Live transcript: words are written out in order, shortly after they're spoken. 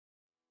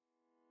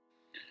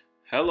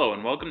Hello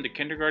and welcome to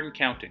Kindergarten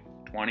Counting,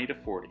 20 to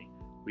 40.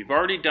 We've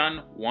already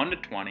done 1 to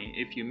 20.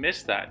 If you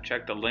missed that,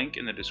 check the link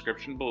in the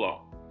description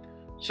below.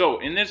 So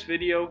in this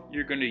video,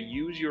 you're going to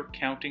use your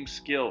counting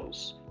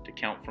skills to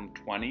count from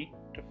 20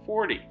 to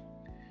 40.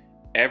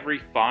 Every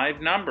 5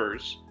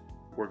 numbers,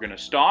 we're going to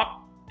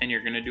stop and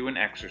you're going to do an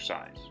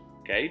exercise.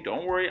 Okay,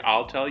 don't worry,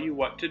 I'll tell you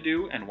what to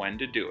do and when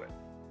to do it.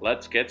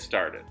 Let's get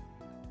started.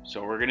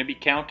 So we're going to be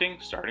counting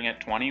starting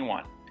at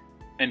 21.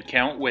 And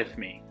count with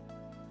me.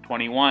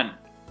 21.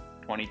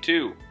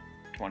 22,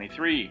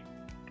 23,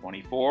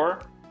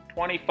 24,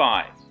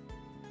 25.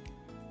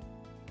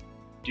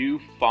 Do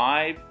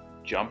 5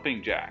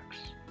 jumping jacks.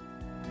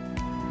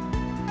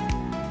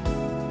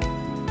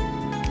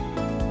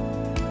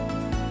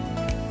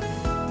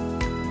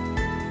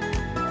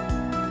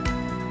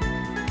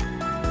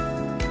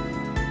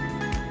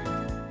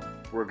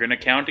 We're going to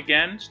count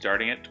again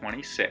starting at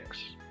 26,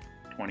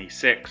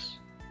 26,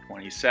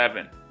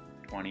 27,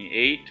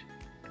 28,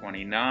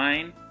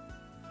 29,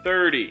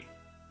 30.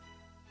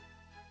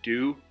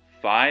 Do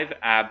 5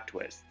 ab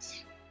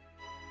twists.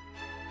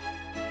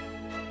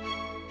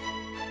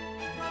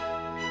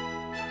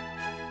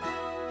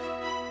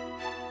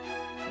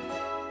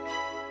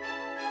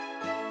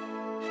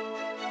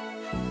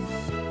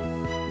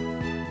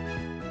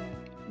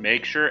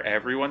 Make sure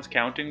everyone's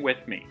counting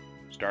with me,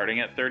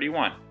 starting at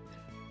 31,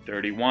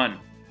 31,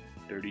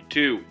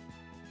 32,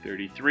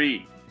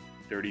 33,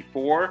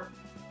 34,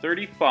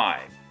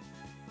 35.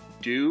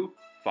 Do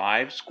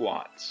 5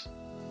 squats.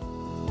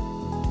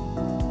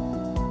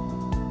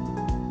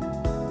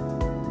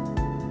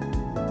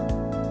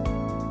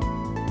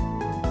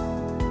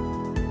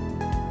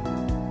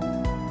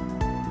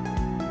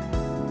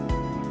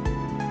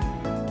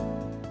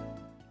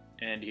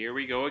 And here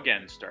we go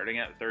again, starting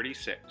at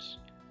 36,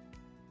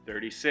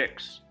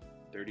 36,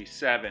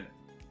 37,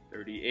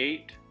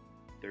 38,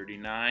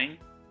 39,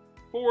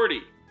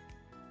 40.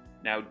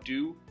 Now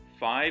do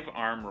 5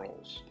 arm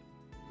rolls.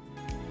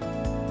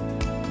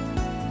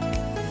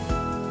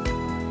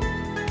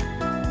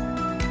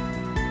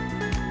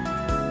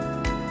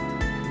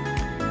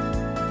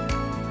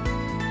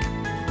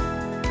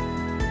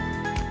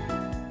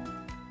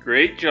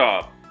 Great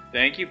job!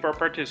 Thank you for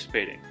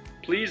participating.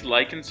 Please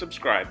like and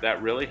subscribe,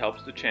 that really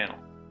helps the channel.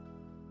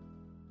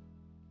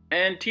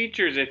 And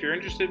teachers, if you're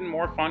interested in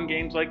more fun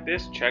games like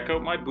this, check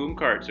out my boom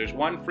cards. There's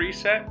one free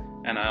set,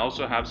 and I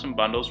also have some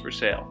bundles for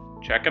sale.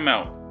 Check them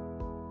out.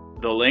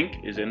 The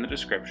link is in the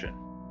description.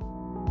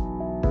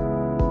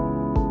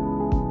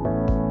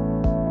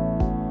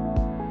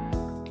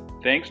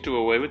 Thanks to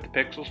Away with the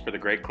Pixels for the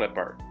great clip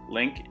art.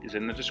 Link is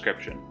in the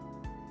description.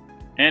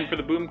 And for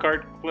the boom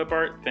card clip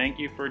art, thank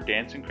you for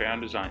Dancing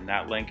Crayon Design.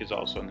 That link is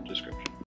also in the description.